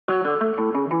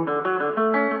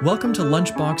Welcome to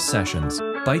Lunchbox Sessions,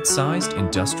 bite-sized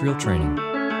industrial training.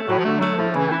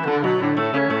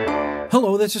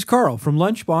 Hello, this is Carl from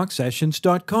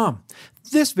LunchboxSessions.com.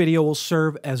 This video will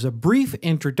serve as a brief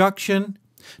introduction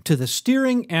to the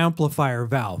steering amplifier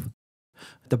valve.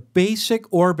 The basic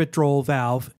Orbitrol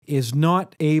valve is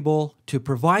not able to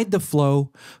provide the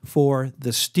flow for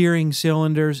the steering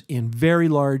cylinders in very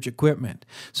large equipment.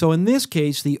 So in this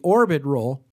case, the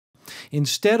Orbitrol,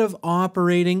 instead of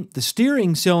operating the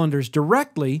steering cylinders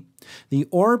directly, the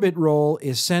Orbitrol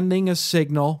is sending a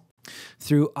signal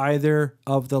through either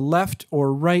of the left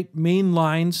or right main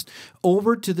lines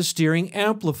over to the steering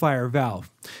amplifier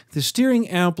valve. The steering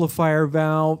amplifier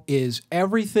valve is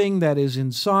everything that is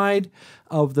inside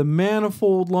of the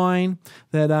manifold line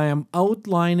that I am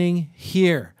outlining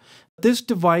here. This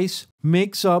device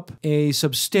makes up a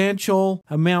substantial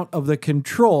amount of the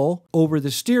control over the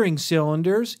steering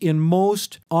cylinders in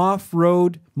most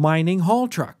off-road mining haul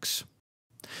trucks.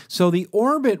 So the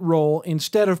Orbitrol,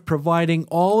 instead of providing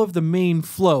all of the main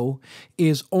flow,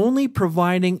 is only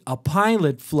providing a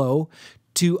pilot flow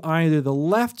to either the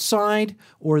left side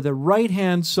or the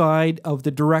right-hand side of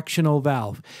the directional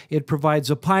valve. It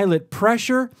provides a pilot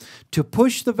pressure to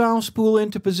push the valve spool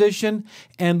into position,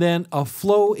 and then a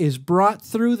flow is brought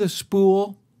through the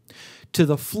spool to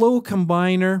the flow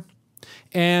combiner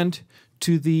and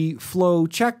to the flow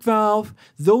check valve.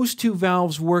 Those two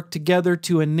valves work together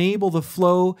to enable the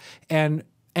flow and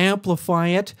amplify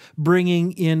it,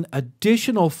 bringing in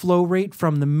additional flow rate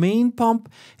from the main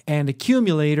pump and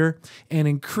accumulator and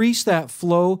increase that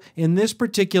flow. In this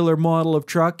particular model of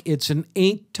truck, it's an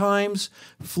 8 times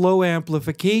flow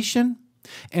amplification,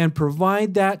 and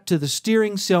provide that to the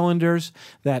steering cylinders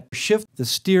that shift the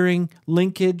steering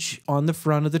linkage on the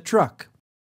front of the truck.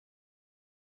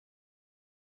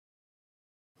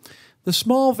 The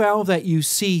small valve that you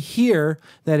see here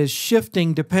that is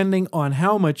shifting depending on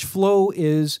how much flow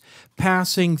is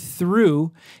passing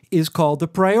through is called the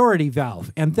priority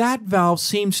valve. And that valve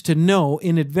seems to know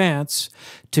in advance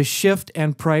to shift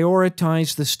and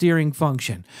prioritize the steering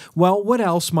function. Well, what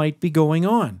else might be going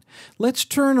on? Let's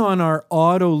turn on our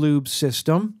auto lube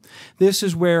system. This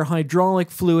is where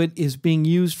hydraulic fluid is being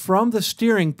used from the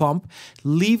steering pump,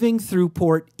 leaving through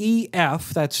port EF,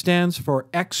 that stands for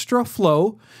extra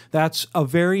flow. That's a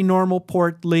very normal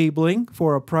port labeling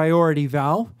for a priority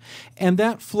valve. And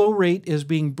that flow rate is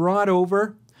being brought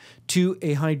over to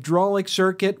a hydraulic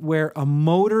circuit where a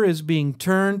motor is being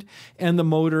turned and the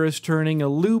motor is turning a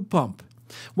lube pump.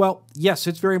 Well, yes,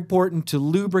 it's very important to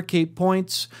lubricate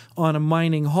points on a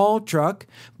mining haul truck,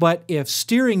 but if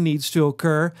steering needs to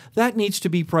occur, that needs to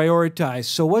be prioritized.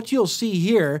 So what you'll see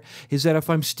here is that if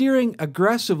I'm steering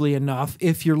aggressively enough,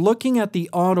 if you're looking at the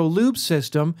auto lube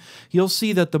system, you'll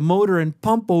see that the motor and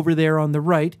pump over there on the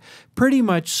right pretty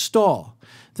much stall.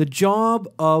 The job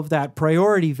of that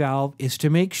priority valve is to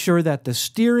make sure that the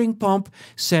steering pump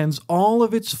sends all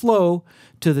of its flow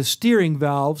to the steering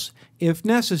valves if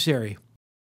necessary.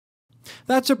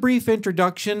 That's a brief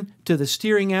introduction to the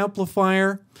steering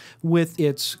amplifier with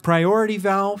its priority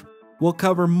valve. We'll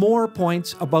cover more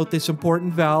points about this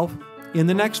important valve in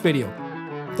the next video.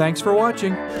 Thanks for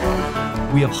watching.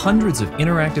 We have hundreds of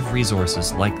interactive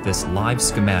resources like this live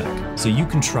schematic, so you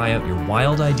can try out your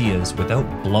wild ideas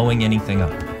without blowing anything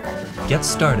up. Get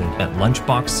started at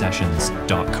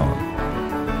lunchboxsessions.com.